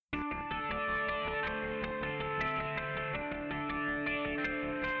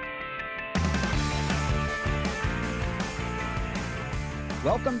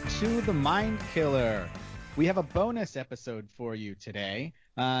Welcome to The Mind Killer. We have a bonus episode for you today.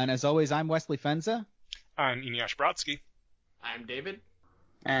 And as always, I'm Wesley Fenza. I'm Eneasz Brodsky. I'm David.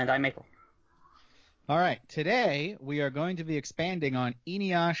 And I'm Maple. All right, today we are going to be expanding on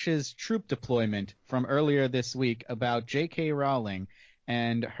Eneasz's troop deployment from earlier this week about J.K. Rowling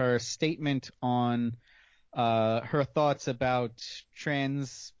and her statement on her thoughts about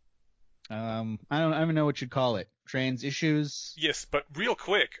trans... I don't even know what you'd call it. Trans issues? Yes, but real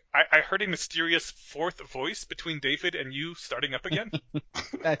quick, I heard a mysterious fourth voice between David and you starting up again.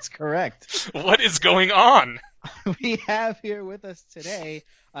 That's correct. What is going on? We have here with us today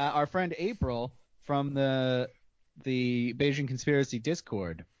our friend April from the Beijing Conspiracy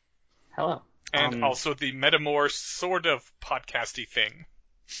Discord. Hello. And also the Metamore sort of podcasty thing.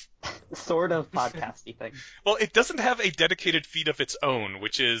 Sort of podcasty thing. Well, it doesn't have a dedicated feed of its own,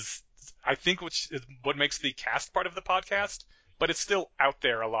 which is, I think, what makes the cast part of the podcast, but it's still out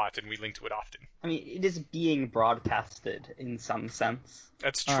there a lot, and we link to it often. I mean, it is being broadcasted in some sense.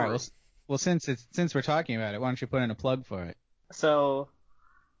 That's true. All right, well, since we're talking about it, why don't you put in a plug for it? So,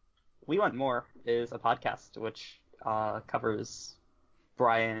 We Want More is a podcast which covers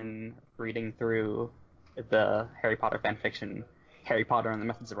Brian reading through the Harry Potter fanfiction, Harry Potter and the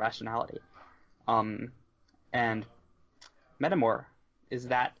Methods of Rationality. And Metamore is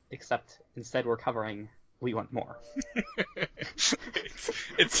that, except instead we're covering We Want More.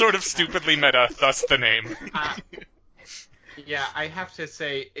 It's sort of stupidly meta, thus the name. Yeah, I have to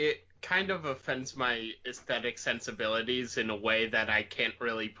say, it kind of offends my aesthetic sensibilities in a way that I can't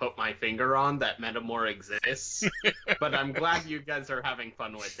really put my finger on, that Metamore exists. But I'm glad you guys are having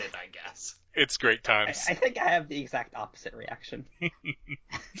fun with it, I guess. It's great times. I think I have the exact opposite reaction.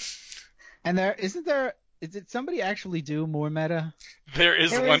 And did somebody actually do more meta? There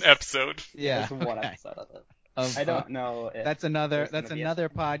is one episode. Yeah, There's one episode of it. I don't know. That's another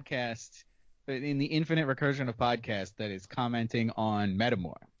podcast in the infinite recursion of podcasts that is commenting on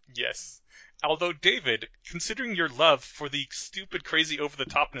Metamore. Yes. Although, David, considering your love for the stupid, crazy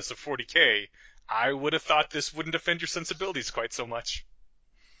over-the-topness of 40K, I would have thought this wouldn't offend your sensibilities quite so much.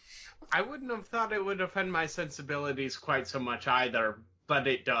 I wouldn't have thought it would offend my sensibilities quite so much either, but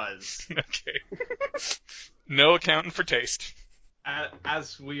it does. Okay. No accounting for taste.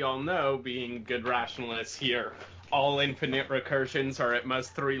 As we all know, being good rationalists here, all infinite recursions are at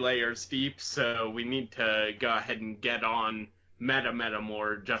most 3 layers deep, so we need to go ahead and get on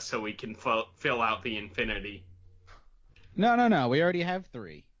Metamore just so we can fill out the infinity. No. We already have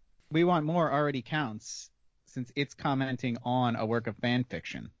 3. We Want More already counts since it's commenting on a work of fan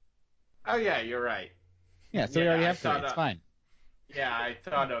fiction. Oh, yeah, you're right. Yeah, so we already have 3. It's fine. Yeah, I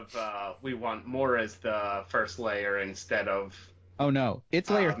thought of We Want More as the first layer instead of... Oh, no. It's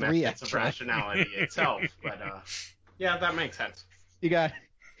layer 3, Methods actually. of Rationality itself, but yeah, that makes sense.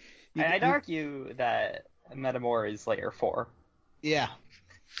 I'd argue that Metamore is layer 4. Yeah.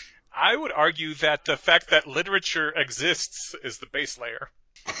 I would argue that the fact that literature exists is the base layer.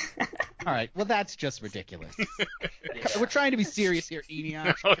 All right, well, that's just ridiculous. Yeah. We're trying to be serious here,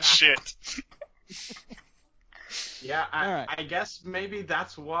 Eneasz. Oh, shit. Yeah, Alright. I guess maybe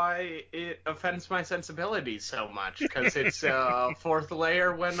that's why it offends my sensibilities so much, because it's 4th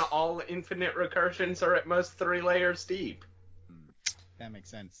layer when all infinite recursions are at most 3 layers deep. That makes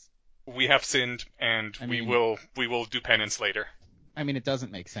sense. We have sinned, and we will do penance later. I mean, it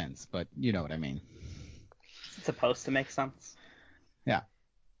doesn't make sense, but you know what I mean. It's supposed to make sense. Yeah.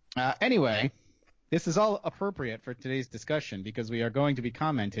 Anyway, this is all appropriate for today's discussion because we are going to be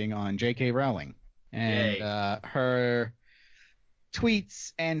commenting on J.K. Rowling and her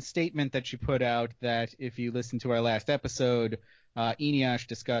tweets and statement that she put out that, if you listen to our last episode, Eneasz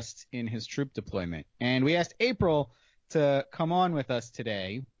discussed in his troop deployment. And we asked April to come on with us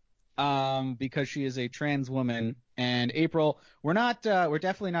today because she is a trans woman. And April, we're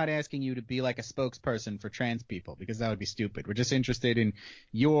definitely not asking you to be like a spokesperson for trans people because that would be stupid. We're just interested in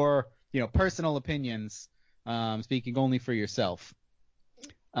your, personal opinions, speaking only for yourself.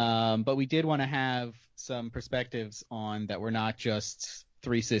 But we did want to have some perspectives on that we're not just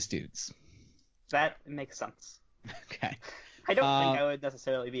 3 cis dudes. That makes sense. Okay. I don't think I would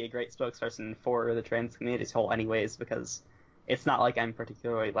necessarily be a great spokesperson for the trans community as a whole anyways, because it's not like I'm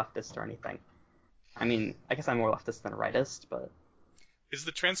particularly leftist or anything. I mean, I guess I'm more leftist than rightist, but... Is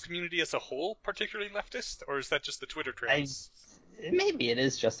the trans community as a whole particularly leftist, or is that just the Twitter trends? Maybe it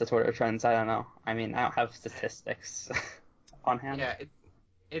is just the Twitter trends, I don't know. I mean, I don't have statistics on hand. Yeah,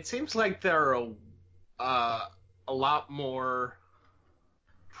 it seems like there are a lot more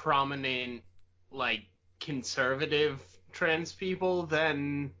prominent, like, conservative trans people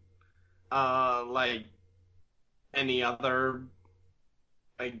than, like, any other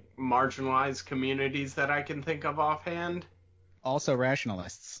like marginalized communities that I can think of offhand. Also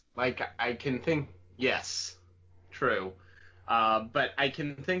rationalists. Like I can think, yes, true, but I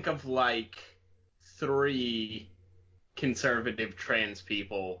can think of like 3 conservative trans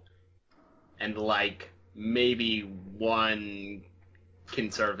people and like maybe 1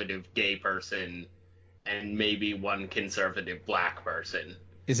 conservative gay person and maybe 1 conservative black person.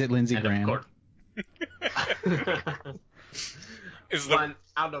 Is it Lindsey And Graham? of course, one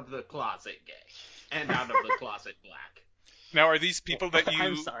out of the closet gay and out of the closet black. Now, are these people that you?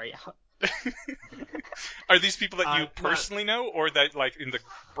 I'm sorry. Are these people that you Not- personally know, or that like in the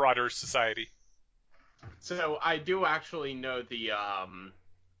broader society? So I do actually know the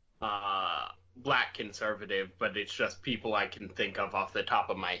black conservative, but it's just people I can think of off the top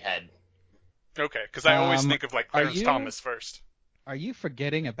of my head. Okay, because I always think of like are Clarence you- Thomas first. Are you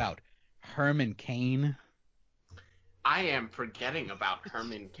forgetting about Herman Cain? I am forgetting about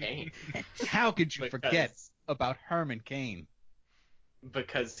Herman Cain How could you Because- forget about Herman Cain?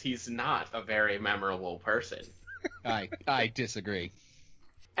 because he's not a very memorable person. I disagree.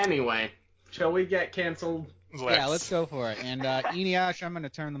 Anyway, shall we get canceled? Yeah, let's go for it. And Eneash, I'm going to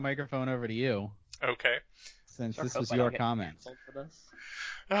turn the microphone over to you Okay. since Sure this hope was I don't your get comment. canceled for this.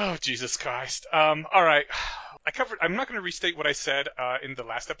 Oh, Jesus Christ. All right. I'm not going to restate what I said in the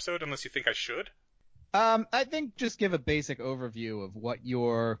last episode unless you think I should. I think just give a basic overview of what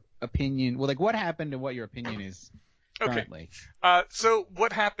your opinion, well, like what happened and what your opinion is currently. So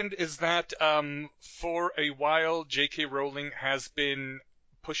what happened is that for a while, J.K. Rowling has been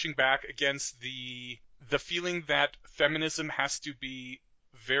pushing back against the feeling that feminism has to be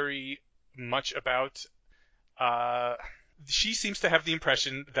very much about. She seems to have the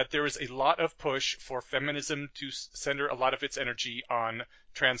impression that there is a lot of push for feminism to center a lot of its energy on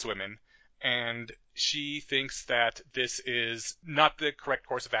trans women, and she thinks that this is not the correct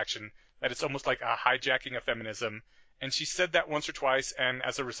course of action, that it's almost like a hijacking of feminism. And she said that once or twice, and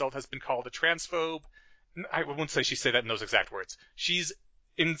as a result has been called a transphobe. I won't say she said that in those exact words. She's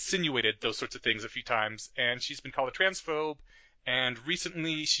insinuated those sorts of things a few times, and she's been called a transphobe. And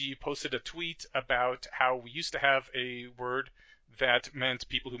recently she posted a tweet about how we used to have a word that meant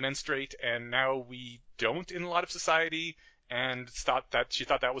people who menstruate, and now we don't in a lot of society, and she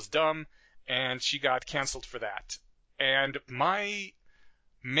thought that was dumb, and she got canceled for that. And my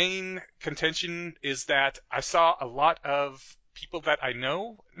main contention is that I saw a lot of people that I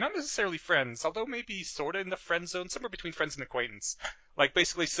know, not necessarily friends, although maybe sort of in the friend zone, somewhere between friends and acquaintance, like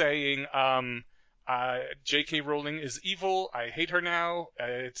basically saying, J.K. Rowling is evil. I hate her now.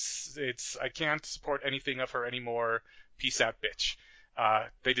 I can't support anything of her anymore. Peace out, bitch.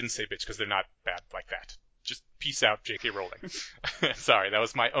 They didn't say bitch because they're not bad like that. Just peace out, J.K. Rowling. Sorry, that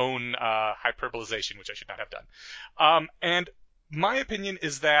was my own hyperbolization, which I should not have done. And my opinion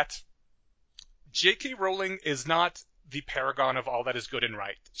is that J.K. Rowling is not the paragon of all that is good and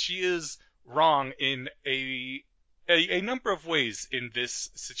right. She is wrong in a number of ways in this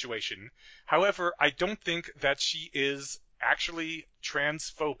situation. However, I don't think that she is actually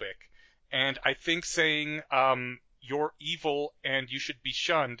transphobic. And I think saying you're evil and you should be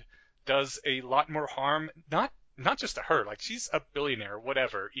shunned does a lot more harm, not just to her, like she's a billionaire,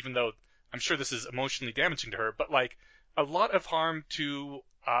 whatever, even though I'm sure this is emotionally damaging to her, but like a lot of harm to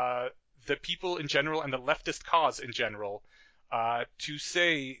the people in general and the leftist cause in general,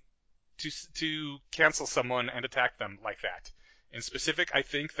 to cancel someone and attack them like that. In specific, I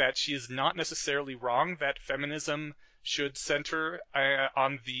think that she is not necessarily wrong that feminism should center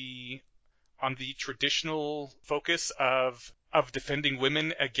on the traditional focus of defending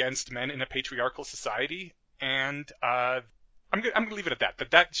women against men in a patriarchal society, and I'm gonna leave it at that.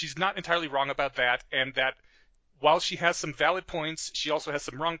 That she's not entirely wrong about that, and that while she has some valid points, she also has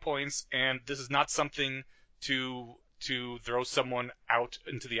some wrong points, and this is not something to throw someone out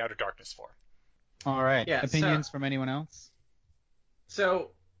into the outer darkness for. All right. Yeah, Opinions from anyone else? So,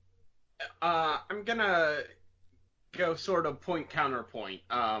 I'm gonna go sort of point counterpoint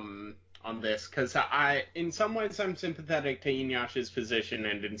on this, because in some ways I'm sympathetic to Eneash's position,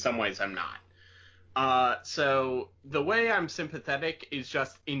 and in some ways I'm not. So the way I'm sympathetic is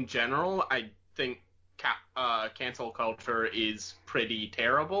just in general, I think cancel culture is pretty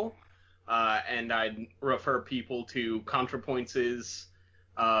terrible, and I'd refer people to ContraPoints'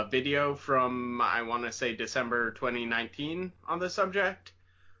 video from, I want to say, December 2019 on the subject.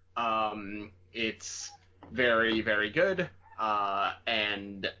 It's very, very good,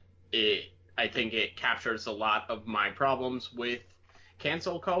 and I think it captures a lot of my problems with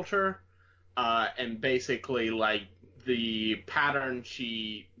cancel culture, and basically, like, the pattern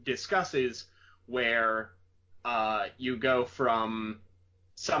she discusses where you go from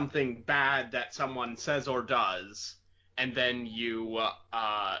something bad that someone says or does, and then you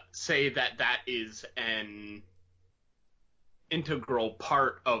say that that is an integral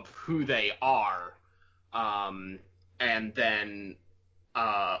part of who they are, and then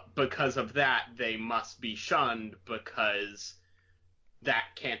because of that, they must be shunned because that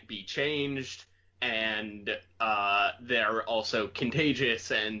can't be changed, and they're also contagious,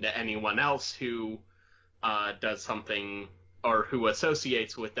 and anyone else who does something or who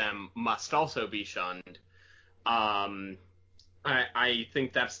associates with them must also be shunned. I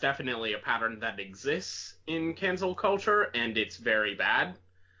think that's definitely a pattern that exists in cancel culture, and it's very bad.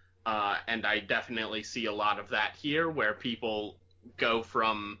 And I definitely see a lot of that here, where people go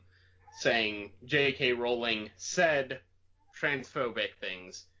from saying J.K. Rowling said transphobic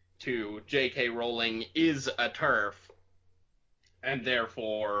things to J.K. Rowling is a TERF, and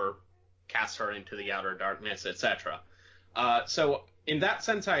therefore cast her into the outer darkness, etc. So in that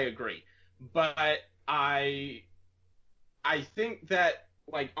sense, I agree. But I think that,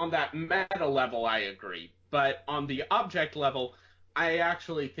 like, on that meta level, I agree. But on the object level, I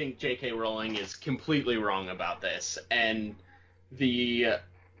actually think J.K. Rowling is completely wrong about this. And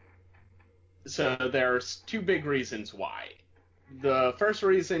so there's two big reasons why. The first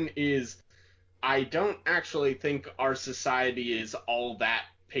reason is I don't actually think our society is all that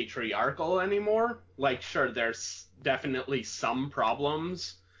patriarchal anymore. Like, sure, there's definitely some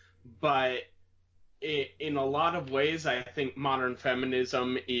problems, but in a lot of ways, I think modern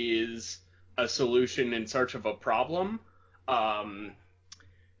feminism is a solution in search of a problem. And,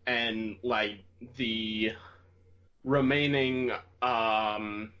 like, the remaining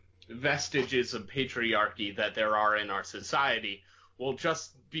vestiges of patriarchy that there are in our society will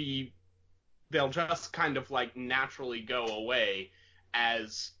just they'll just kind of, like, naturally go away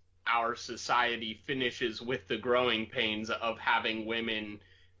as our society finishes with the growing pains of having women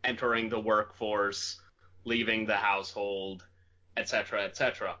entering the workforce, leaving the household, etc.,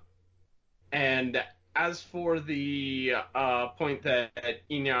 etc. And as for the point that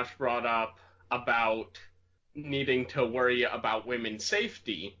Inyas brought up about needing to worry about women's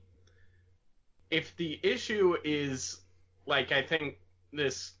safety, if the issue is, like, I think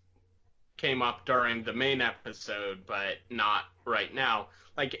this came up during the main episode, but not right now.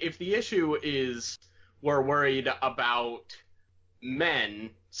 Like, if the issue is we're worried about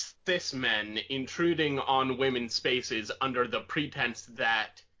cis men, intruding on women's spaces under the pretense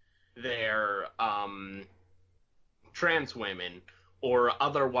that they're trans women, or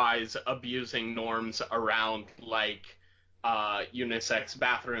otherwise abusing norms around, like, unisex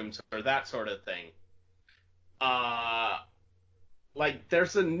bathrooms or that sort of thing. Like,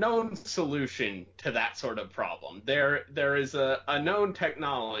 there's a known solution to that sort of problem. There is a known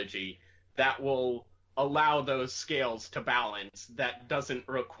technology that will allow those scales to balance that doesn't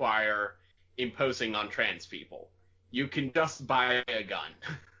require imposing on trans people. You can just buy a gun.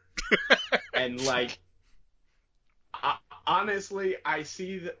 And, like, honestly, I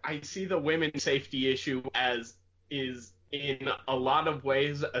see the women's safety issue as is in a lot of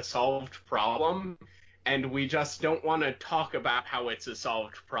ways a solved problem, and we just don't want to talk about how it's a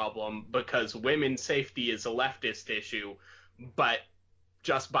solved problem because women's safety is a leftist issue, but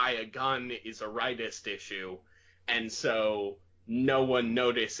just buy a gun is a rightist issue, and so no one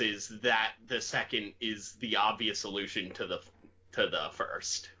notices that the second is the obvious solution to the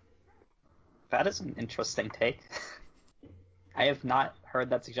first. That is an interesting take. I have not heard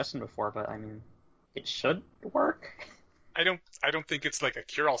that suggestion before, but I mean, it should work. I don't think it's like a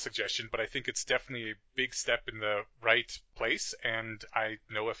cure-all suggestion, but I think it's definitely a big step in the right place, and I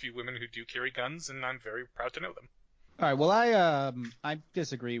know a few women who do carry guns, and I'm very proud to know them. All right, well, I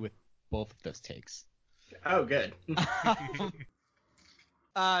disagree with both of those takes. Oh, good.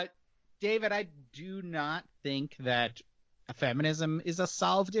 David, I do not think that feminism is a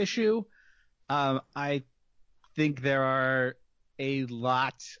solved issue. I think there are a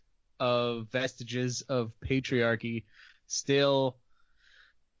lot of vestiges of patriarchy still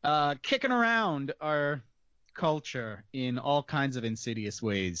kicking around our culture in all kinds of insidious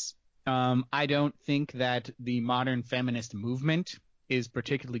ways. I don't think that the modern feminist movement is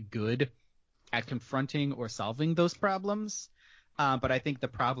particularly good at confronting or solving those problems, but I think the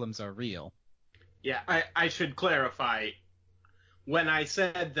problems are real. Yeah, I should clarify. When I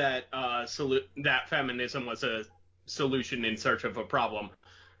said that that feminism was a solution in search of a problem,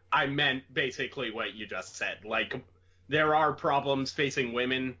 I meant basically what you just said. Like, there are problems facing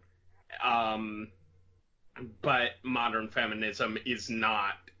women, but modern feminism is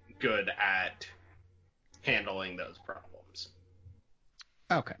not good at handling those problems.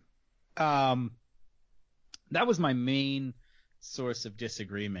 Okay. That was my main source of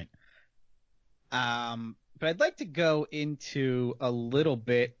disagreement. But I'd like to go into a little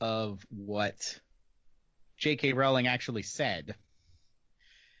bit of what J.K. Rowling actually said.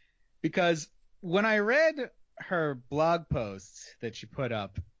 Because when I read her blog posts that she put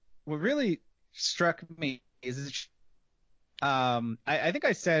up, what really struck me is I think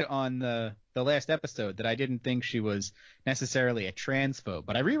I said on the last episode that I didn't think she was necessarily a transphobe,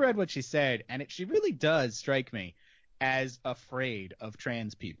 but I reread what she said, and she really does strike me as afraid of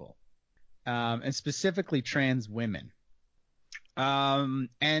trans people, and specifically trans women, and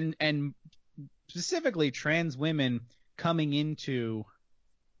specifically trans women coming into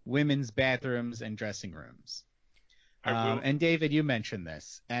women's bathrooms and dressing rooms. And David, you mentioned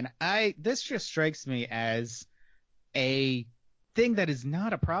this, and this just strikes me as a thing that is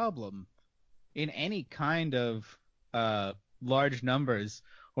not a problem in any kind of large numbers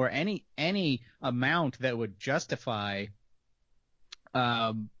or any amount that would justify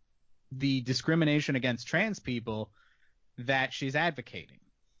the discrimination against trans people that she's advocating.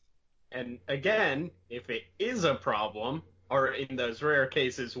 And again, if it is a problem, or in those rare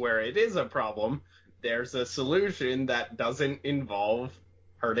cases where it is a problem, there's a solution that doesn't involve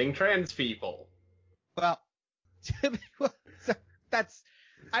hurting trans people. Well,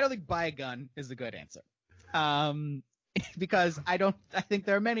 I don't think buy a gun is a good answer. Because I think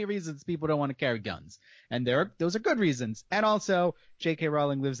there are many reasons people don't want to carry guns, and those are good reasons. And also, J.K.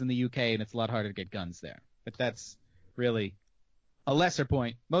 Rowling lives in the UK, and it's a lot harder to get guns there. But that's really a lesser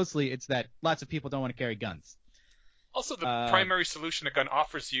point. Mostly, it's that lots of people don't want to carry guns. Also, the primary solution a gun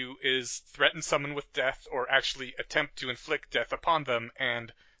offers you is threaten someone with death or actually attempt to inflict death upon them,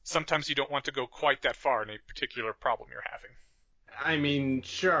 and sometimes you don't want to go quite that far in a particular problem you're having. I mean,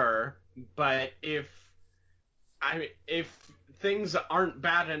 sure, but if things aren't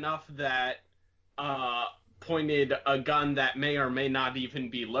bad enough that pointed a gun that may or may not even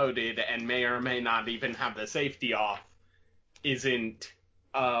be loaded and may or may not even have the safety off isn't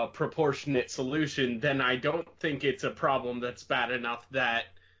a proportionate solution, then I don't think it's a problem that's bad enough that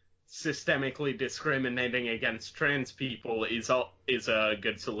systemically discriminating against trans people is a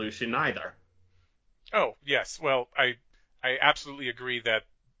good solution either. Oh, yes. Well, I absolutely agree that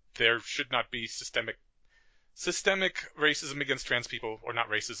there should not be systemic racism against trans people, or not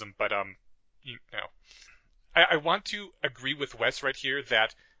racism, but I want to agree with Wes right here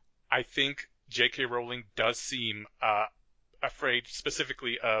that I think J.K. Rowling does seem afraid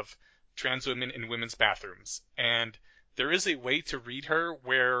specifically of trans women in women's bathrooms, and there is a way to read her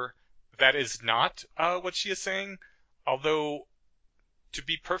where that is not what she is saying, although to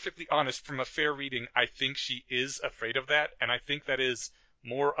be perfectly honest, from a fair reading, I think she is afraid of that, and I think that is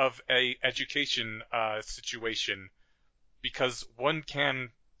more of a education situation, because one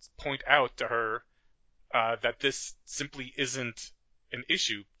can point out to her that this simply isn't an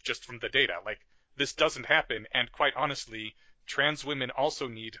issue just from the data. Like, this doesn't happen, and quite honestly, trans women also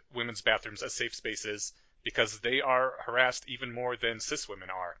need women's bathrooms as safe spaces because they are harassed even more than cis women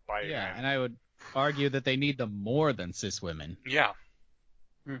are by men. And I would argue that they need them more than cis women. Yeah.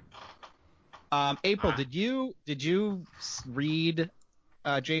 April, did you read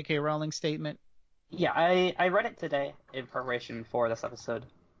J.K. Rowling's statement? Yeah, I read it today in preparation for this episode,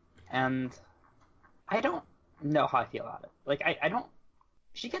 and I don't know how I feel about it. Like, I don't...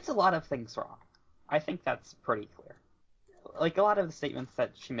 She gets a lot of things wrong. I think that's pretty clear. Like, a lot of the statements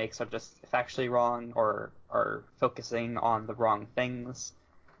that she makes are just factually wrong or are focusing on the wrong things,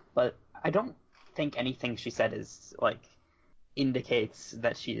 but I don't think anything she said is, like, indicates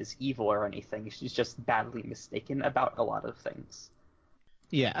that she is evil or anything. She's just badly mistaken about a lot of things.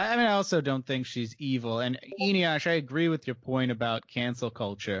 Yeah, I mean, I also don't think she's evil. And Eneash, I agree with your point about cancel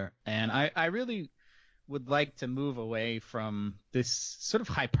culture, and I really would like to move away from this sort of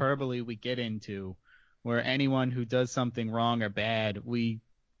hyperbole we get into, where anyone who does something wrong or bad, we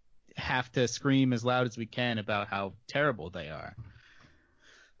have to scream as loud as we can about how terrible they are.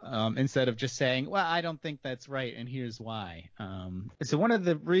 Instead of just saying, well, I don't think that's right, and here's why. So one of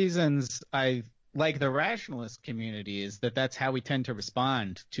the reasons I like the rationalist community is that that's how we tend to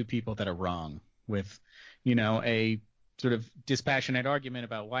respond to people that are wrong, with, a sort of dispassionate argument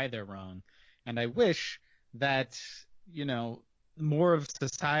about why they're wrong. And I wish that, more of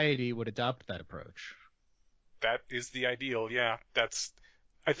society would adopt that approach. That is the ideal, yeah.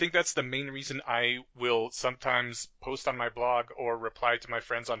 I think that's the main reason I will sometimes post on my blog or reply to my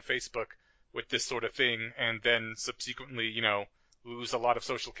friends on Facebook with this sort of thing, and then subsequently, lose a lot of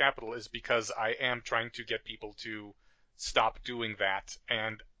social capital, is because I am trying to get people to stop doing that.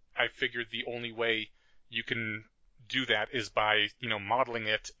 And I figured the only way you can do that is by, modeling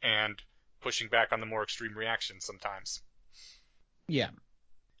it and pushing back on the more extreme reactions sometimes. Yeah.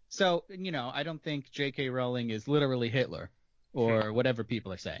 So, I don't think J.K. Rowling is literally Hitler or whatever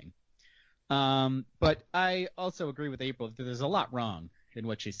people are saying. But I also agree with April that there's a lot wrong in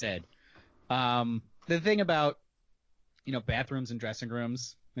what she said. The thing about, bathrooms and dressing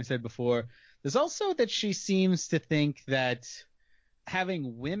rooms, I said before, there's also that she seems to think that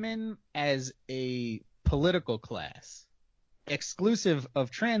having women as a political class exclusive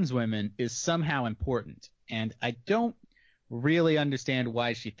of trans women is somehow important. And I don't really understand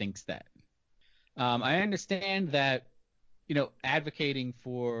why she thinks that. I understand that, advocating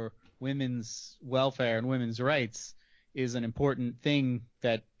for women's welfare and women's rights is an important thing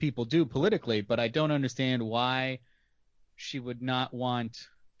that people do politically, but I don't understand why she would not want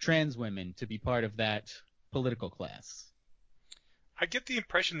trans women to be part of that political class. I get the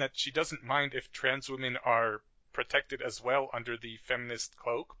impression that she doesn't mind if trans women are protected as well under the feminist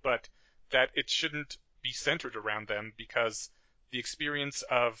cloak, but that it shouldn't be centered around them because the experience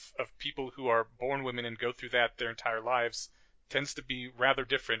of people who are born women and go through that their entire lives tends to be rather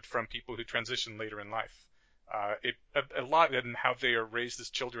different from people who transition later in life. A lot in how they are raised as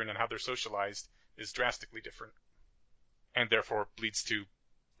children and how they're socialized is drastically different, and therefore leads to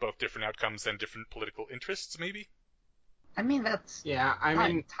both different outcomes and different political interests, maybe? I mean, that's not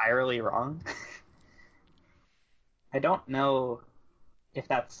entirely wrong. I don't know if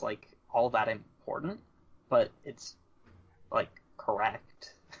that's, all that important, but it's,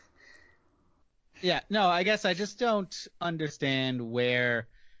 correct. Yeah, no, I guess I just don't understand where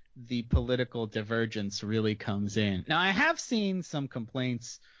the political divergence really comes in. Now, I have seen some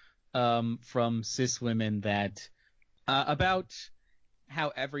complaints from cis women that about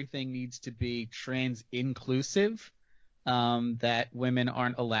how everything needs to be trans inclusive, that women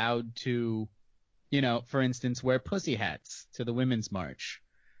aren't allowed to, for instance, wear pussy hats to the Women's March,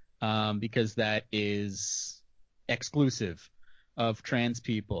 because that is exclusive of trans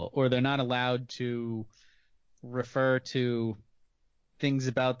people, or they're not allowed to refer to things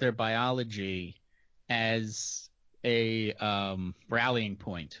about their biology as a rallying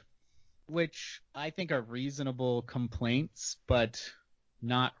point, which I think are reasonable complaints, but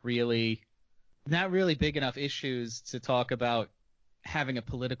not really big enough issues to talk about having a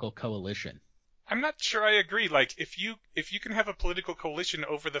political coalition. I'm not sure I agree. If you can have a political coalition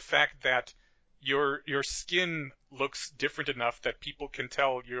over the fact that your skin looks different enough that people can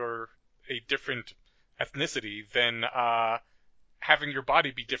tell you're a different ethnicity, then having your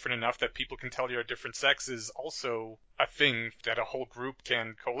body be different enough that people can tell you're a different sex is also a thing that a whole group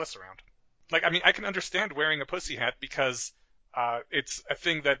can coalesce around. I can understand wearing a pussy hat because it's a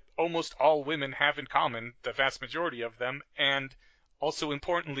thing that almost all women have in common, the vast majority of them, and also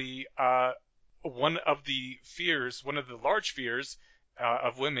importantly, one of the large fears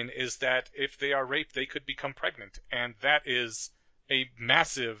of women is that if they are raped, they could become pregnant, and that is a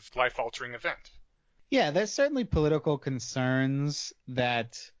massive life-altering event. Yeah, there's certainly political concerns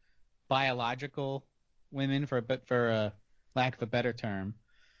that biological women, for lack of a better term,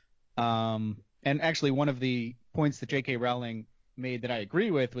 and actually one of the points that J.K. Rowling made that I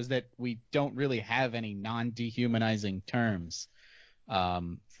agree with was that we don't really have any non-dehumanizing terms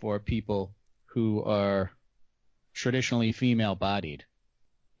for people who are traditionally female-bodied.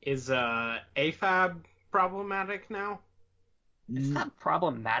 Is AFAB problematic now? It's not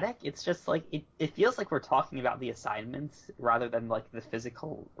problematic. It's just it feels like we're talking about the assignments rather than the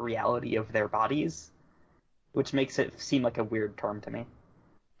physical reality of their bodies, which makes it seem like a weird term to me.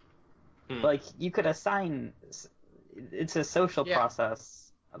 You could assign, it's a social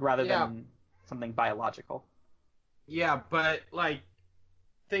process rather than something biological. Yeah, but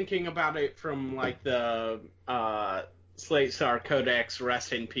thinking about it from the Slate Star Codex,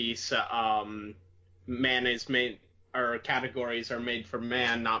 rest in peace, man is made, or categories are made for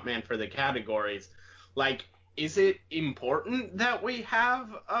man, not man for the categories. Is it important that we have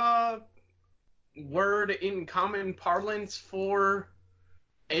a word in common parlance for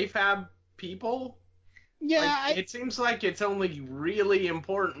AFAB people? Yeah, it seems like it's only really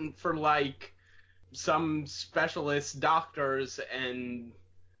important for some specialist doctors and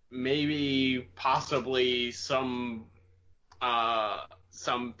maybe possibly some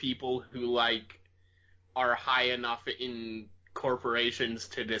people who are high enough in corporations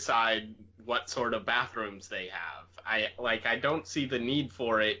to decide what sort of bathrooms they have. I don't see the need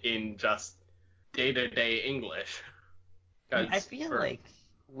for it in just day-to-day English. I feel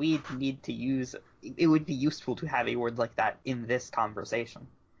we need to use, it would be useful to have a word like that in this conversation.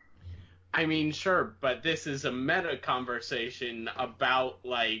 I mean, sure, but this is a meta conversation about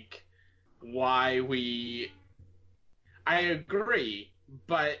why we... I agree,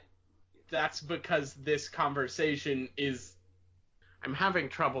 but that's because this conversation is I'm having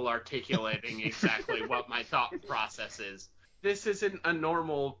trouble articulating exactly what my thought process is. This isn't a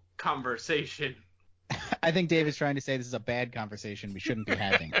normal conversation. I think David's trying to say this is a bad conversation we shouldn't be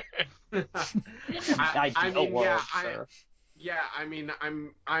having.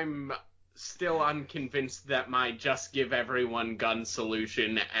 I'm still unconvinced that my just give everyone guns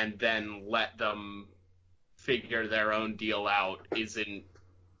solution and then let them figure their own deal out isn't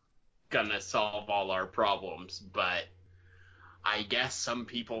gonna solve all our problems, but I guess some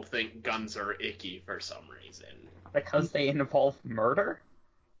people think guns are icky for some reason. Because they involve murder?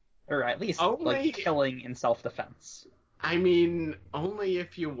 Or at least, like, killing in self-defense. I mean, only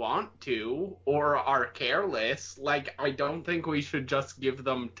if you want to, or are careless. Like, I don't think we should just give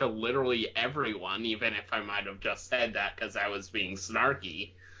them to literally everyone, even if I might have just said that because I was being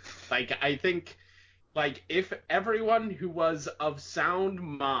snarky. Like, I think, like, if everyone who was of sound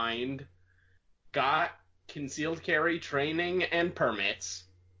mind got concealed carry training and permits,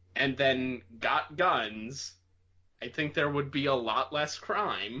 and then got guns, I think there would be a lot less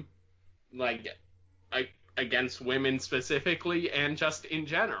crime, like, against women specifically and just in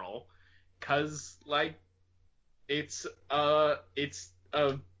general, because, like, it's a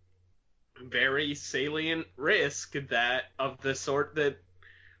very salient risk that of the sort that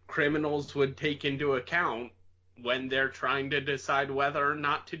criminals would take into account when they're trying to decide whether or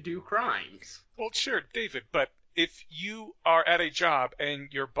not to do crimes. Well, sure, David, but if you are at a job and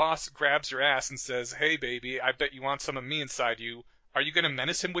your boss grabs your ass and says, "Hey, baby, I bet you want some of me inside you," are you going to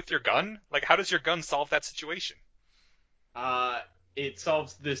menace him with your gun? Like, how does your gun solve that situation? It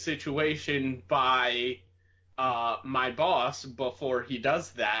solves the situation by my boss, before he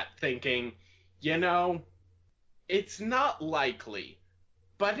does that, thinking, you know, it's not likely,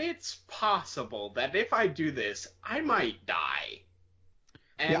 but it's possible that if I do this, I might die.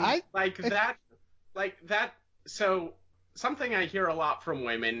 And so something I hear a lot from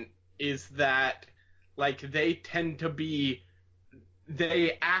women is that, like, they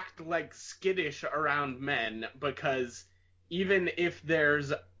act like skittish around men because even if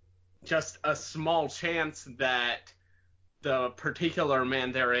there's just a small chance that the particular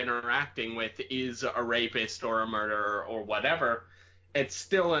man they're interacting with is a rapist or a murderer or whatever, it's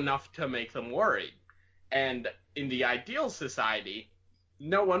still enough to make them worried. And in the ideal society,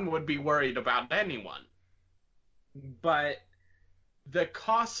 no one would be worried about anyone. But the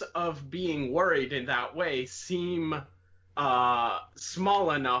costs of being worried in that way seem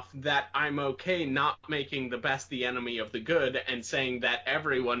small enough that I'm okay not making the best the enemy of the good and saying that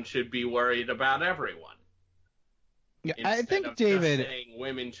everyone should be worried about everyone. Yeah, I think David, just saying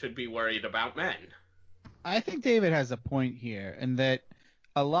women should be worried about men. I think David has a point here, in that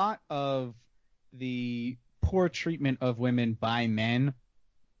a lot of the poor treatment of women by men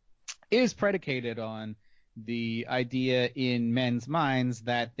is predicated on the idea in men's minds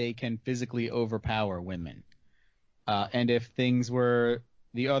that they can physically overpower women. And if things were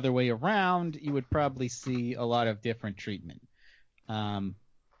the other way around, you would probably see a lot of different treatment.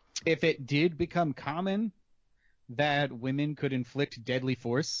 If it did become common that women could inflict deadly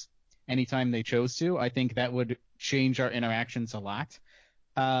force anytime they chose to, I think that would change our interactions a lot.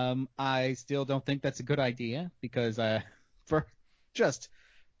 I still don't think that's a good idea because for just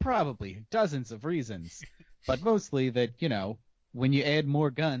probably dozens of reasons, but mostly that, you know, when you add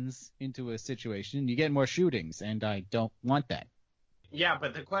more guns into a situation, you get more shootings, and I don't want that. Yeah,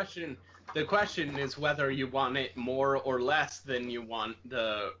 but the question is whether you want it more or less than you want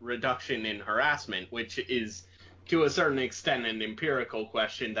the reduction in harassment, which is to a certain extent an empirical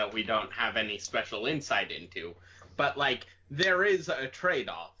question that we don't have any special insight into. But, like, there is a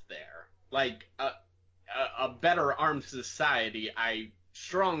trade-off there. Like, a better armed society, I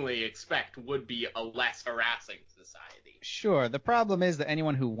strongly expect, would be a less harassing society. Sure. The problem is that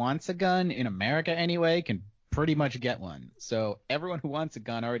anyone who wants a gun, in America anyway, can pretty much get one. So everyone who wants a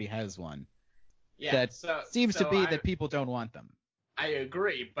gun already has one. Yeah, that seems to be that people don't want them. I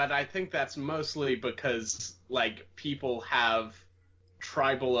agree, but I think that's mostly because, like, people have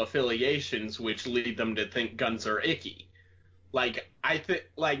tribal affiliations which lead them to think guns are icky. Like, I think,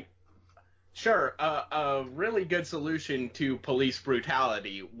 like, sure, a really good solution to police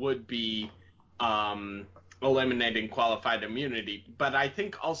brutality would be eliminating qualified immunity, but I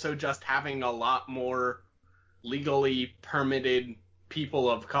think also just having a lot more legally permitted people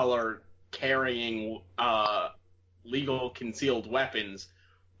of color carrying legal concealed weapons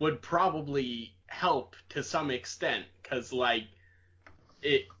would probably help to some extent, because, like,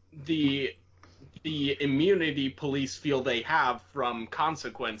 the immunity police feel they have from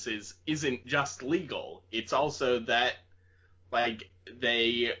consequences isn't just legal. It's also that, like,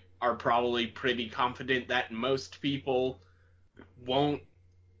 they are probably pretty confident that most people won't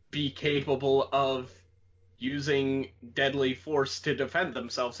be capable of using deadly force to defend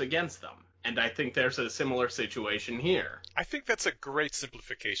themselves against them. And I think there's a similar situation here. I think that's a great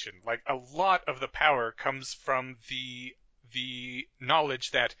simplification. Like, a lot of the power comes from the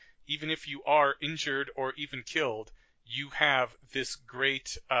knowledge that even if you are injured or even killed, you have this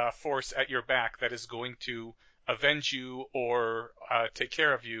great force at your back that is going to avenge you or take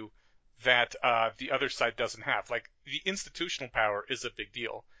care of you that the other side doesn't have. Like, the institutional power is a big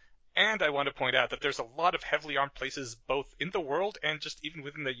deal. And I want to point out that there's a lot of heavily armed places both in the world and just even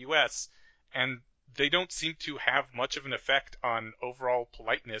within the U.S., and they don't seem to have much of an effect on overall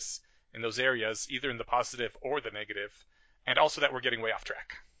politeness in those areas, either in the positive or the negative. And also that we're getting way off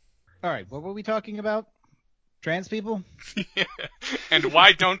track. All right, what were we talking about? Trans people? And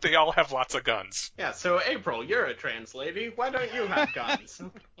why don't they all have lots of guns? Yeah, so April, you're a trans lady. Why don't you have guns?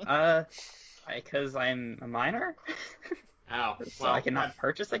 Because I'm a minor? Oh, So I cannot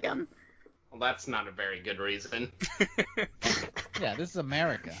purchase a gun? Well, that's not a very good reason. Yeah, this is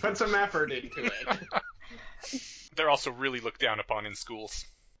America. Put some effort into it. They're also really looked down upon in schools.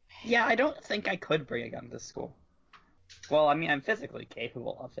 Yeah, I don't think I could bring a gun to school. Well, I mean, I'm physically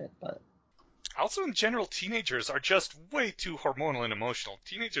capable of it, but... Also, in general, teenagers are just way too hormonal and emotional.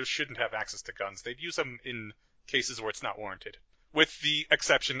 Teenagers shouldn't have access to guns. They'd use them in cases where it's not warranted. With the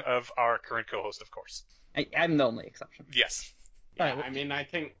exception of our current co-host, of course. I'm the only exception. Yes. Yeah, I mean, I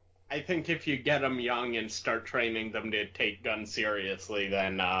think if you get them young and start training them to take guns seriously,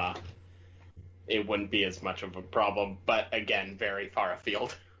 then it wouldn't be as much of a problem. But again, very far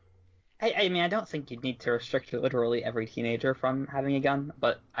afield. I mean, I don't think you'd need to restrict literally every teenager from having a gun,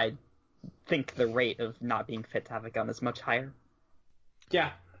 but I think the rate of not being fit to have a gun is much higher.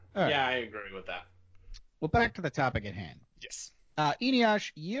 Yeah. All right. Yeah, I agree with that. Well, back to the topic at hand. Yes.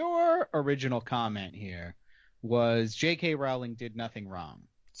 Eneash, your original comment here was J.K. Rowling did nothing wrong.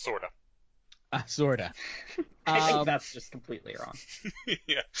 Sorta. Sorta. I think that's just completely wrong.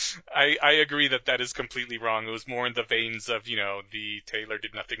 Yeah. I agree that is completely wrong. It was more in the veins of, the Taylor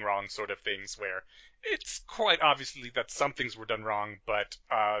did nothing wrong sort of things, where it's quite obviously that some things were done wrong, but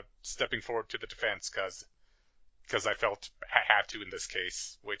stepping forward to the defense because I felt I had to in this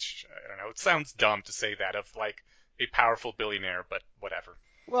case, which, I don't know, it sounds dumb to say that of, like, a powerful billionaire, but whatever.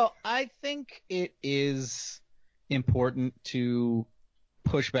 Well, I think it is important to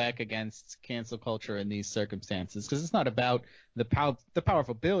push back against cancel culture in these circumstances, because it's not about the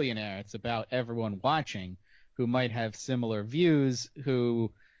powerful billionaire. It's about everyone watching who might have similar views,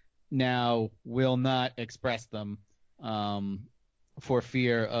 who now will not express them for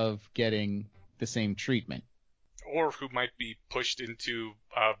fear of getting the same treatment. Or who might be pushed into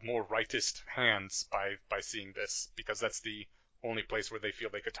more rightist hands by seeing this, because that's the only place where they feel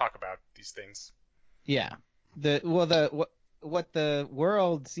they could talk about these things. Yeah. What the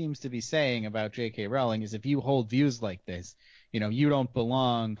world seems to be saying about J.K. Rowling is if you hold views like this, you don't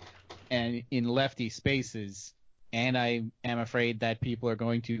belong and in lefty spaces, and I am afraid that people are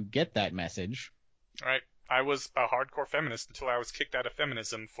going to get that message. Right. I was a hardcore feminist until I was kicked out of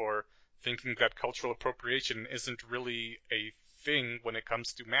feminism for thinking that cultural appropriation isn't really a thing when it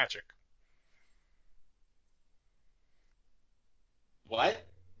comes to magic. What?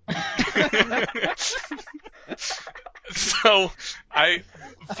 So,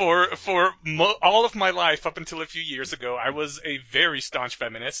 all of my life up until a few years ago, I was a very staunch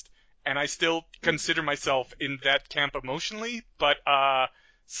feminist, and I still consider myself in that camp emotionally, but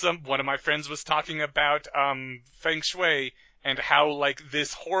one of my friends was talking about feng shui and how, like,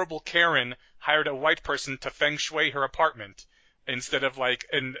 this horrible Karen hired a white person to feng shui her apartment instead of, like,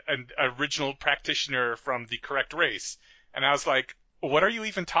 an original practitioner from the correct race. And I was like, what are you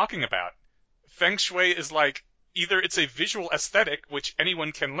even talking about? Feng shui is like, either it's a visual aesthetic, which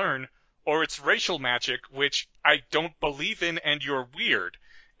anyone can learn, or it's racial magic, which I don't believe in and you're weird.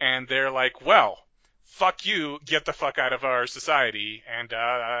 And they're like, well, fuck you, get the fuck out of our society. And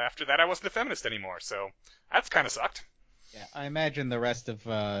after that, I wasn't a feminist anymore, so that's kind of sucked. Yeah, I imagine the rest of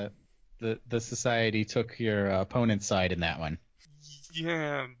the society took your opponent's side in that one.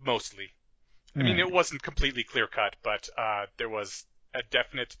 Yeah, mostly. I mean, it wasn't completely clear-cut, but there was a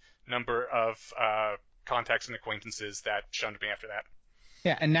definite number of contacts and acquaintances that shunned me after that.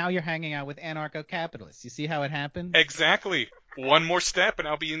 Yeah, and now you're hanging out with anarcho-capitalists. You see how it happened? Exactly. One more step and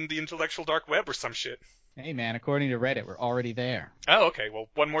I'll be in the intellectual dark web or some shit. Hey, man, according to Reddit, we're already there. Oh, okay. Well,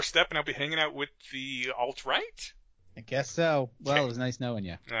 one more step and I'll be hanging out with the alt-right? I guess so. Well, it was nice knowing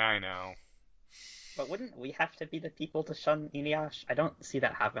you. I know. But wouldn't we have to be the people to shun Eneash? I don't see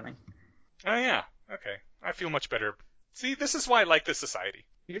that happening. Oh, yeah. Okay. I feel much better See, this is why I like this society.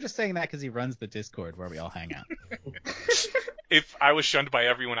 You're just saying that because he runs the Discord where we all hang out. If I was shunned by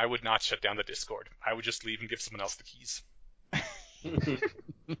everyone, I would not shut down the Discord. I would just leave and give someone else the keys.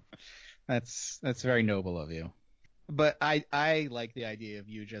 That's very noble of you. But I like the idea of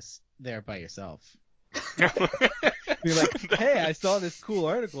you just there by yourself. You're like, hey, I saw this cool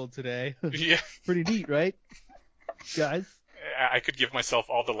article today. Yeah. Pretty neat, right? Guys? I could give myself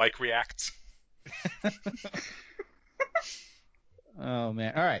all the like reacts. Oh,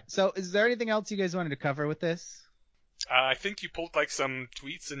 man. All right. So is there anything else you guys wanted to cover with this? I think you pulled like some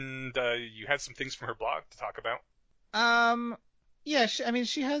tweets and you had some things from her blog to talk about. Yeah,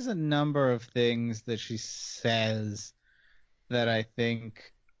 she has a number of things that she says that I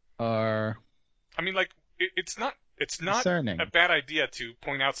think are I mean, like, it's not concerning. a bad idea to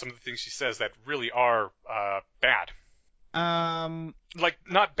point out some of the things she says that really are bad. Like,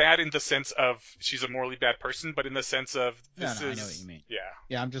 not bad in the sense of she's a morally bad person, but in the sense of this I is... know what you mean. Yeah.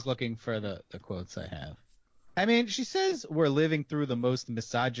 Yeah, I'm just looking for the quotes I have. I mean, she says we're living through the most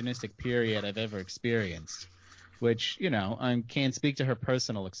misogynistic period I've ever experienced, which, I can't speak to her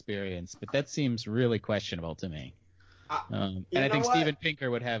personal experience, but that seems really questionable to me. And I think Steven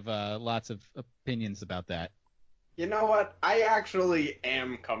Pinker would have lots of opinions about that. You know what? I actually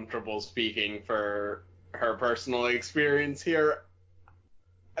am comfortable speaking for her personal experience here.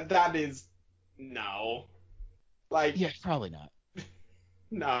 That is... no. Like... Yeah, probably not.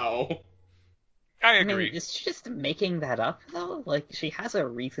 No. I agree. mean, is she just making that up, though? Like, she has a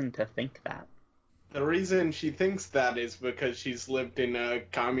reason to think that. The reason she thinks that is because she's lived in a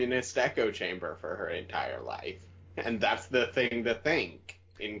communist echo chamber for her entire life. And that's the thing to think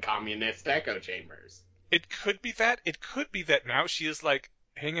in communist echo chambers. It could be that. It could be that now she is, like,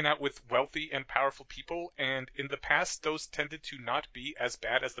 hanging out with wealthy and powerful people, and in the past those tended to not be as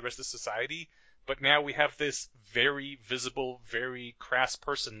bad as the rest of society, but now we have this very visible, very crass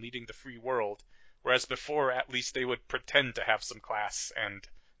person leading the free world, whereas before at least they would pretend to have some class and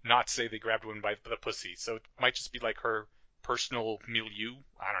not say they grabbed women by the pussy. So it might just be like her personal milieu.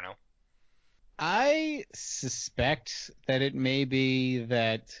 I don't know. I suspect that it may be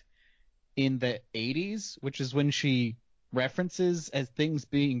that in the 80s, which is when she references as things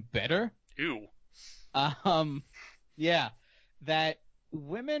being better. Ew. Yeah, that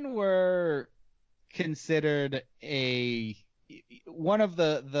women were considered one of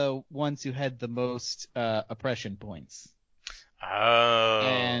the ones who had the most oppression points. Oh.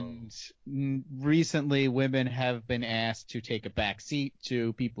 And recently, women have been asked to take a back seat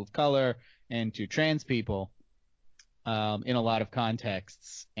to people of color and to trans people in a lot of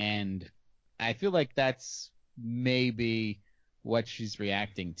contexts. And I feel like that's maybe what she's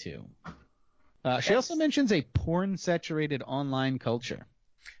reacting to. She also mentions a porn-saturated online culture.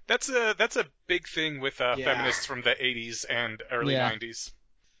 That's a big thing with feminists from the 80s and early 90s.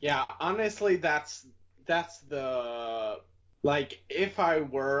 Yeah, honestly, that's the... Like, if I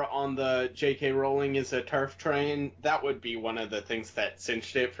were on the J.K. Rowling is a TERF train, that would be one of the things that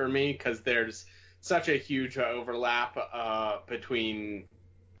cinched it for me, because there's such a huge overlap between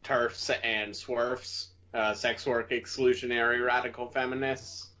TERFs and SWERFs, sex work exclusionary radical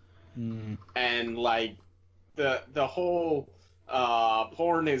feminists. And, like, the whole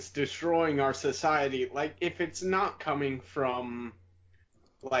porn is destroying our society. Like, if it's not coming from,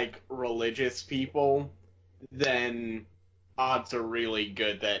 like, religious people, then odds are really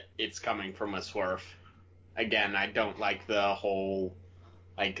good that it's coming from a SWERF. Again, I don't like the whole,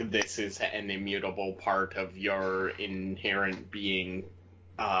 like, this is an immutable part of your inherent being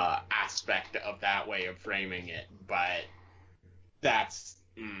aspect of that way of framing it, but that's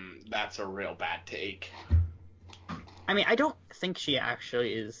a real bad take. I mean, I don't think she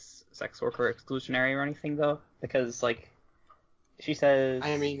actually is sex worker exclusionary or anything, though, because, like, she says...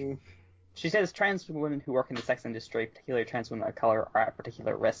 She says trans women who work in the sex industry, particularly trans women of color, are at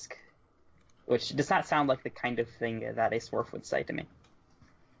particular risk, which does not sound like the kind of thing that a SWERF would say to me.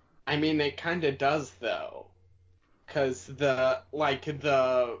 I mean, it kind of does, though, because the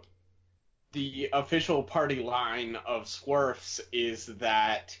official party line of SWERFs is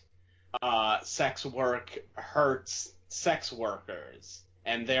that sex work hurts sex workers,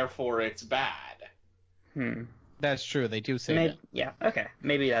 and therefore it's bad. That's true. They do say that. Yeah. Okay.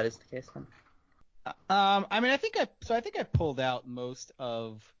 Maybe that is the case then. I mean, I think I pulled out most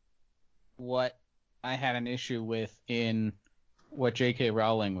of what I had an issue with in what J.K.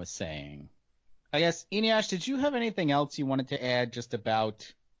 Rowling was saying. I guess, Eneash, did you have anything else you wanted to add just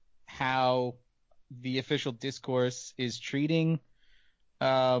about how the official discourse is treating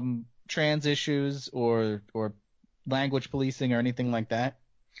trans issues or language policing or anything like that?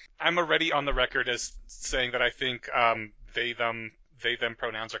 I'm already on the record as saying that I think they them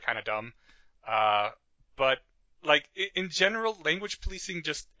pronouns are kind of dumb. But like in general, language policing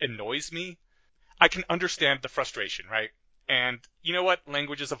just annoys me. I can understand the frustration, right? And you know what?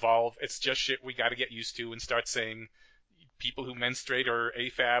 Languages evolve. It's just shit we got to get used to and start saying people who menstruate or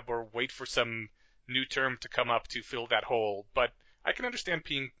AFAB or wait for some new term to come up to fill that hole. But I can understand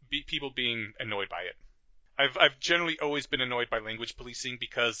people being annoyed by it. I've generally always been annoyed by language policing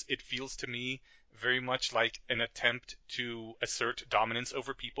because it feels to me very much like an attempt to assert dominance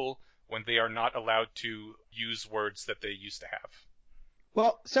over people when they are not allowed to use words that they used to have.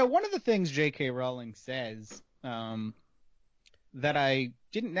 Well, so one of the things J.K. Rowling says that I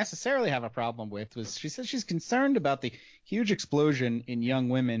didn't necessarily have a problem with was she says she's concerned about the huge explosion in young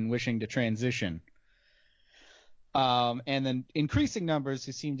women wishing to transition, and then increasing numbers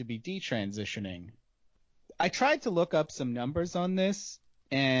who seem to be detransitioning. I tried to look up some numbers on this,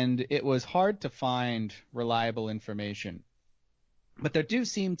 and it was hard to find reliable information. But there do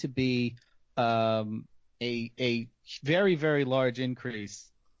seem to be a very, very large increase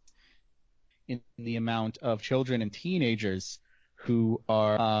in the amount of children and teenagers who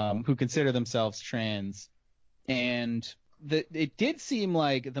are who consider themselves trans, and it did seem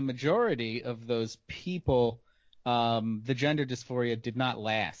like the majority of those people, the gender dysphoria did not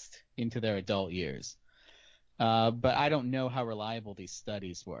last into their adult years. But I don't know how reliable these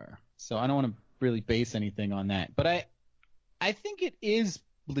studies were, so I don't want to really base anything on that. But I think it is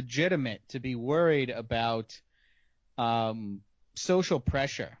legitimate to be worried about social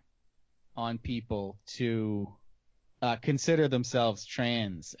pressure on people to consider themselves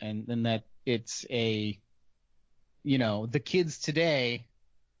trans, and that it's the kids today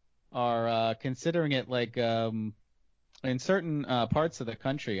are considering it like in certain parts of the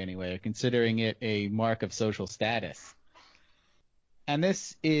country anyway, considering it a mark of social status. And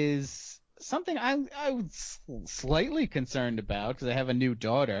this is something I was slightly concerned about because I have a new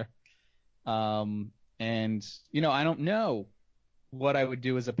daughter. And, I don't know what I would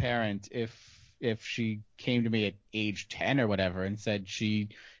do as a parent if she came to me at age 10 or whatever and said she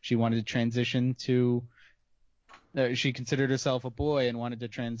wanted to transition to she considered herself a boy and wanted to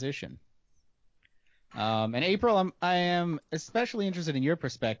transition. And April, I am especially interested in your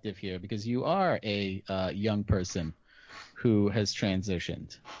perspective here because you are a young person who has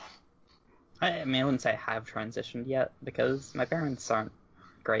transitioned. I wouldn't say I have transitioned yet because my parents aren't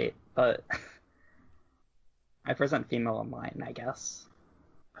great, but I present female online, I guess.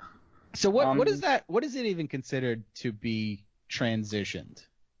 So what is that? What is it even considered to be transitioned?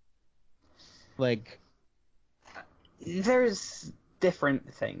 Like, there's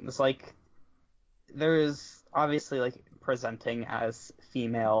different things. Like, there's obviously like presenting as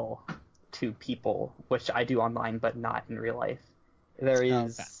female to people, which I do online but not in real life. There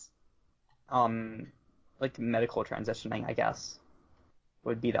is like medical transitioning, I guess,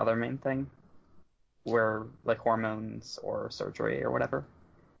 would be the other main thing, where like hormones or surgery or whatever.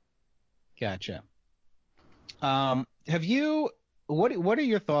 Gotcha. Have you what are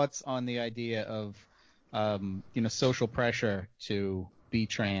your thoughts on the idea of social pressure to be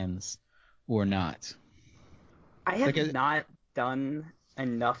trans or not? I have not done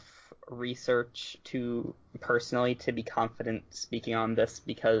enough research to personally to be confident speaking on this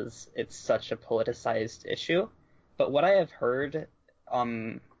because it's such a politicized issue. But what I have heard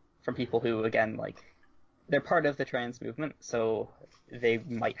from people who, again, like, they're part of the trans movement, so they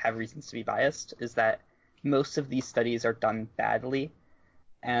might have reasons to be biased, is that most of these studies are done badly,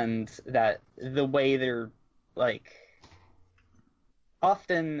 and that the way they're, like,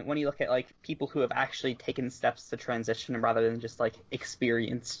 often when you look at, like, people who have actually taken steps to transition rather than just, like,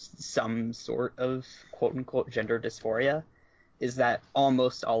 experienced some sort of quote-unquote gender dysphoria, is that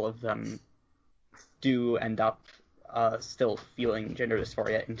almost all of them do end up still feeling gender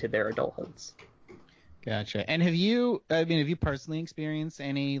dysphoria into their adulthoods. Gotcha. And have you personally experienced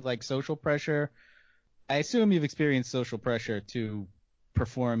any, like, social pressure? I assume you've experienced social pressure to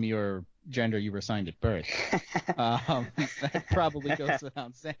perform your gender you were assigned at birth. That probably goes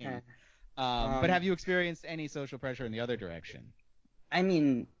without saying. But have you experienced any social pressure in the other direction? I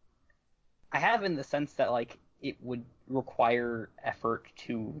mean, I have in the sense that, like, it would require effort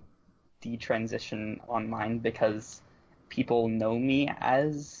to detransition online because people know me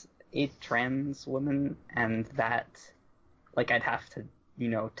as a trans woman, and that, like, I'd have to,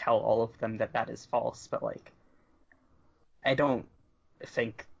 tell all of them that is false, but, like, I don't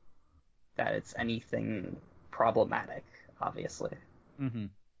think that it's anything problematic, obviously. Mm-hmm.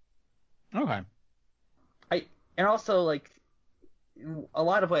 Okay. And also, like, a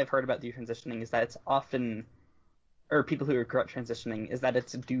lot of what I've heard about detransitioning is that it's often or people who regret transitioning is that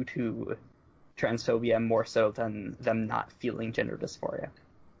it's due to transphobia more so than them not feeling gender dysphoria.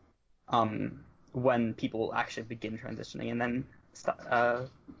 When people actually begin transitioning and then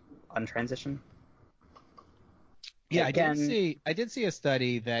untransition. Yeah, Again, I did see a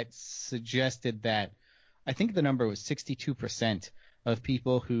study that suggested that I think the number was 62% of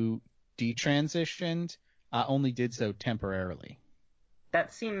people who detransitioned only did so temporarily.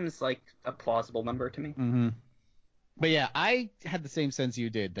 that seems like a plausible number to me. Mm-hmm. But yeah, I had the same sense you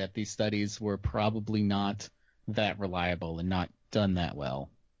did, that these studies were probably not that reliable and not done that well.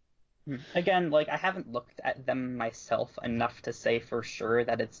 Again, like, I haven't looked at them myself enough to say for sure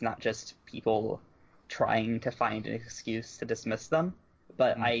that it's not just people trying to find an excuse to dismiss them,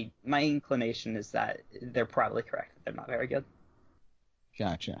 but my inclination is that they're probably correct. They're not very good.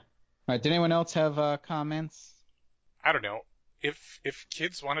 Gotcha. All right, did anyone else have comments? I don't know. If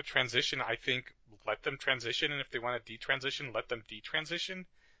kids want to transition, I think let them transition, and if they want to detransition, let them detransition.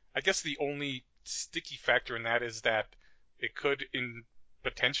 I guess the only sticky factor in that is that it could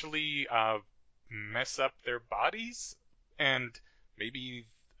potentially mess up their bodies, and maybe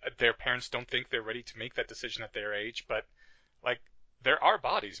their parents don't think they're ready to make that decision at their age, but like, they're our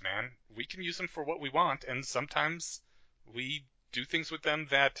bodies, man. We can use them for what we want, and sometimes we do things with them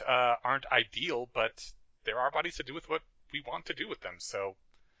that aren't ideal, but they're our bodies to do with what we want to do with them. So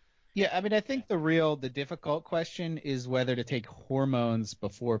Yeah, I mean, I think the difficult question is whether to take hormones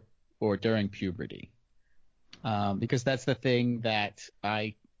before or during puberty. Because that's the thing that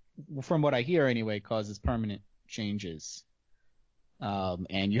from what I hear anyway, causes permanent changes.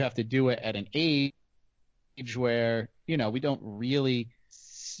 And you have to do it at an age where, we don't really,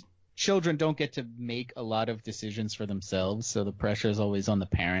 children don't get to make a lot of decisions for themselves. So the pressure is always on the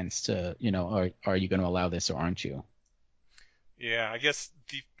parents to, are you going to allow this or aren't you? yeah, I guess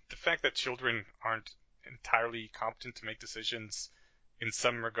the fact that children aren't entirely competent to make decisions in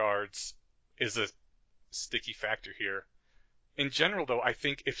some regards is a sticky factor here. In general, though, I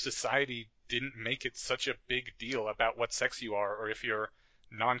think if society didn't make it such a big deal about what sex you are, or if you're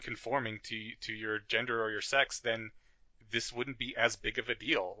non-conforming to your gender or your sex, then this wouldn't be as big of a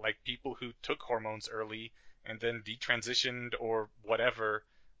deal. Like, people who took hormones early and then detransitioned or whatever,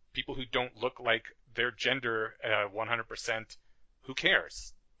 people who don't look like their gender 100%, who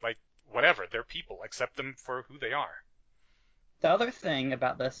cares? Like, whatever, they're people. Accept them for who they are. The other thing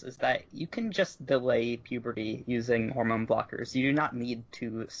about this is that you can just delay puberty using hormone blockers. You do not need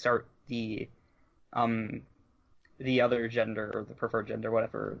to start the other gender or the preferred gender,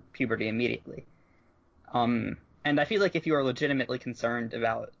 whatever, puberty immediately. And I feel like if you are legitimately concerned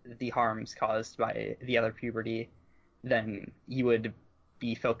about the harms caused by the other puberty, then you would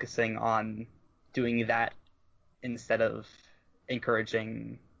be focusing on doing that instead of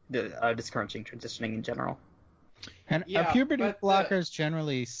discouraging transitioning in general. And Yeah, are puberty but blockers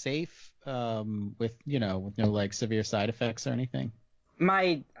generally safe with no like severe side effects or anything?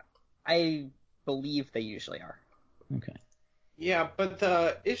 I believe they usually are. Okay. Yeah, but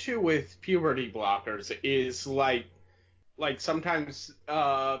the issue with puberty blockers is like sometimes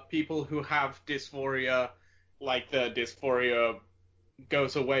people who have dysphoria, like the dysphoria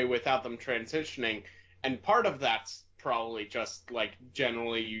goes away without them transitioning, and part of that's probably just like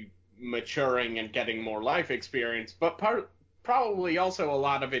generally maturing and getting more life experience, but probably also a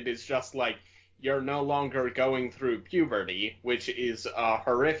lot of it is just like you're no longer going through puberty, which is a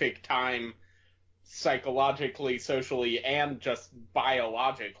horrific time psychologically, socially, and just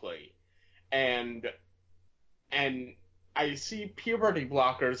biologically. And I see puberty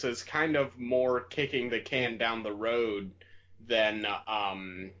blockers as kind of more kicking the can down the road than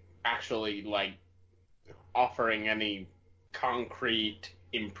actually like offering any concrete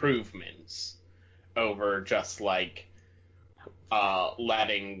improvements over just like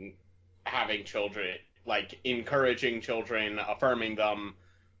having children, like encouraging children, affirming them,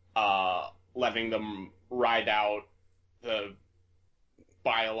 letting them ride out the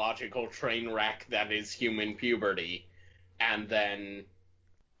biological train wreck that is human puberty, and then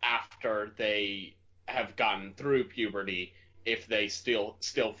after they have gotten through puberty, if they still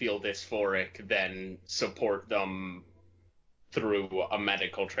feel dysphoric, then support them through a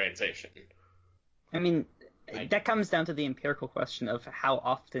medical transition. I mean, that comes down to the empirical question of how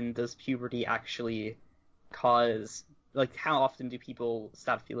often does puberty actually cause, like, how often do people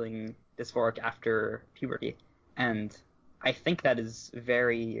stop feeling dysphoric after puberty? And I think that is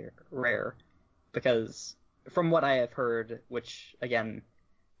very rare, because from what I have heard, which, again,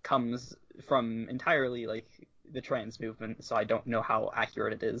 comes from entirely, like, the trans movement, so I don't know how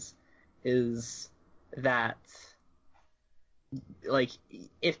accurate it is that, like,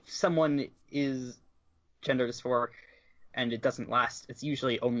 if someone is gender dysphoric and it doesn't last, it's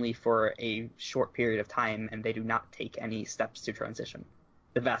usually only for a short period of time, and they do not take any steps to transition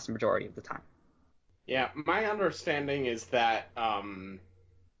the vast majority of the time. Yeah, my understanding is that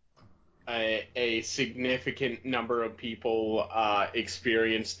a significant number of people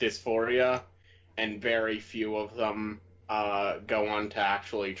experience dysphoria, and very few of them go on to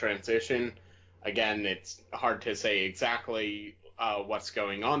actually transition. Again, it's hard to say exactly what's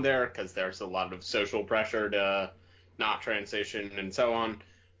going on there, because there's a lot of social pressure to not transition and so on.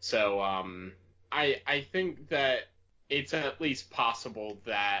 So I think that it's at least possible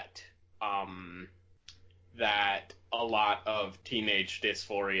that that a lot of teenage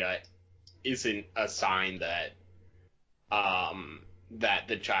dysphoria isn't a sign that that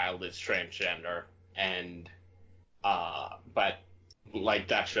the child is transgender, and but like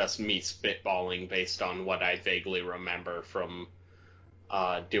that's just me spitballing based on what I vaguely remember from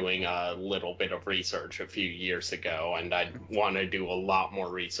doing a little bit of research a few years ago, and I'd want to do a lot more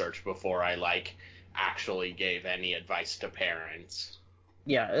research before I actually gave any advice to parents.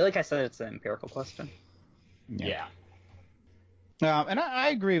 Yeah, like I said, it's an empirical question. Yeah. And I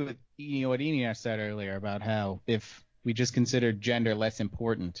agree with what Enia said earlier about how if we just considered gender less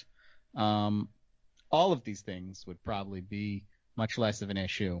important, all of these things would probably be much less of an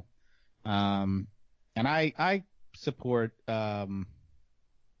issue. And I support, I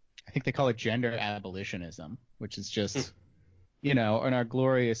think they call it gender abolitionism, which is just, in our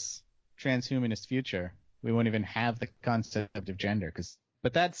glorious transhumanist future, we won't even have the concept of gender.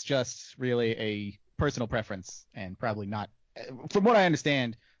 But that's just really a personal preference, and probably not. From what I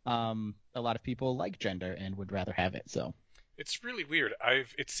understand, a lot of people like gender and would rather have it. So it's really weird.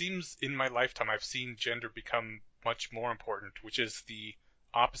 It seems in my lifetime I've seen gender become much more important, which is the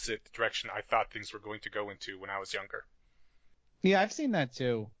opposite direction I thought things were going to go into when I was younger. Yeah, I've seen that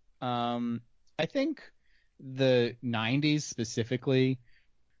too. I think the 90s specifically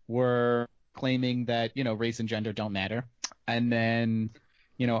were claiming that, race and gender don't matter. And then,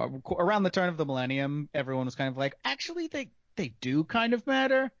 around the turn of the millennium, everyone was kind of like, actually, they do kind of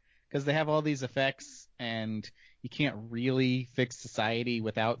matter, because they have all these effects, and you can't really fix society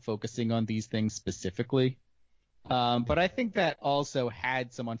without focusing on these things specifically. But I think that also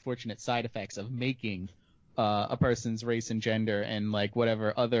had some unfortunate side effects of making a person's race and gender and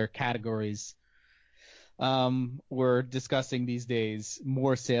whatever other categories we're discussing these days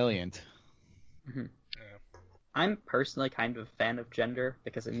more salient. Mm-hmm. Yeah. I'm personally kind of a fan of gender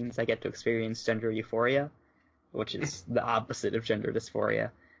because it means I get to experience gender euphoria, which is the opposite of gender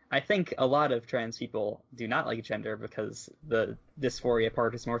dysphoria. I think a lot of trans people do not like gender because the dysphoria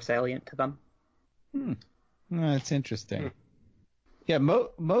part is more salient to them. That's interesting. Yeah,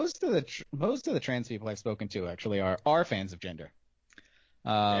 most of the trans people I've spoken to actually are fans of gender.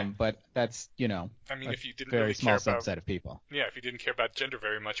 But that's I mean, if you didn't very really small care subset of people. Yeah, if you didn't care about gender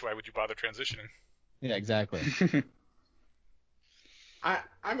very much, why would you bother transitioning? Yeah, exactly.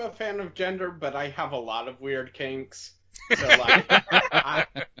 I'm a fan of gender, but I have a lot of weird kinks. So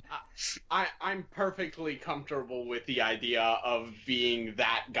I'm perfectly comfortable with the idea of being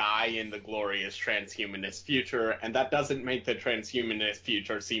that guy in the glorious transhumanist future, and that doesn't make the transhumanist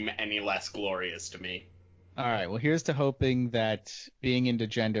future seem any less glorious to me. All right, well, here's to hoping that being into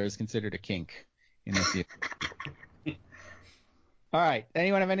gender is considered a kink in the future. All right,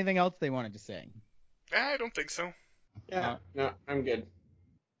 anyone have anything else they wanted to say? I don't think so. Yeah, no, I'm good.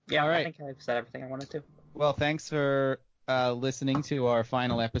 Yeah, all right. I think I've said everything I wanted to. Well, thanks for listening to our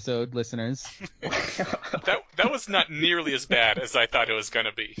final episode, listeners. That was not nearly as bad as I thought it was going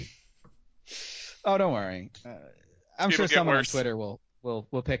to be. Oh, don't worry. I'm sure someone worse. on Twitter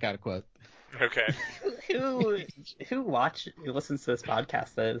will pick out a quote. Okay. Who listens to this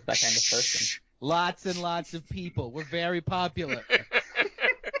podcast that is that kind of person? Lots and lots of people. We're very popular.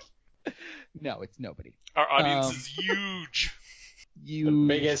 No, it's nobody. Our audience is huge. The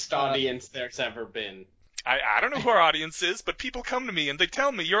biggest audience there's ever been. I don't know who our audience is, but people come to me and they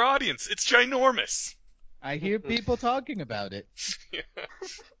tell me, your audience, it's ginormous. I hear people talking about it. Yeah.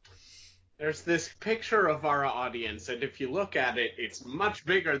 There's this picture of our audience, and if you look at it, it's much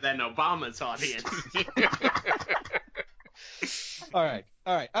bigger than Obama's audience. All right.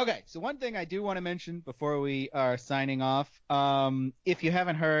 Okay, so one thing I do want to mention before we are signing off, if you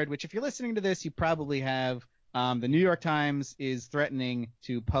haven't heard, which if you're listening to this, you probably have, the New York Times is threatening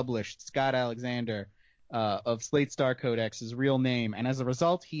to publish Scott Alexander of Slate Star Codex's real name, and as a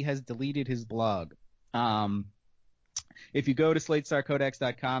result, he has deleted his blog. If you go to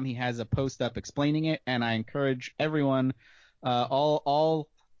slatestarcodex.com, he has a post up explaining it, and I encourage everyone, all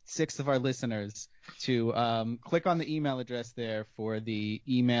 6 of our listeners, to click on the email address there for the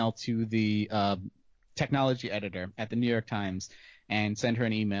email to the technology editor at the New York Times and send her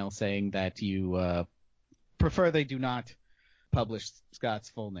an email saying that you prefer they do not publish Scott's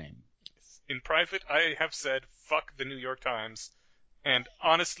full name. In private, I have said, fuck the New York Times. And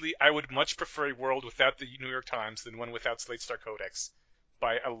honestly, I would much prefer a world without the New York Times than one without Slate Star Codex,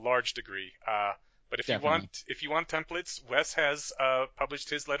 by a large degree. But if you want templates, Wes has published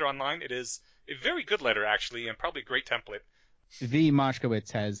his letter online. It is a very good letter, actually, and probably a great template. V.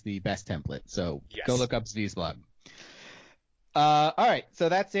 Moshkowitz has the best template, so Yes. Go look up Z's blog. All right, so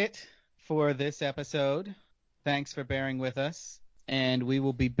that's it for this episode. Thanks for bearing with us, and we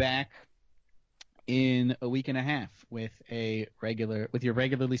will be back in a week and a half with your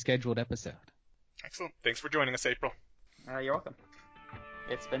regularly scheduled episode. Excellent. Thanks for joining us, April. You're welcome.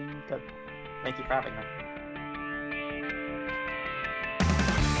 It's been good. Thank you for having me.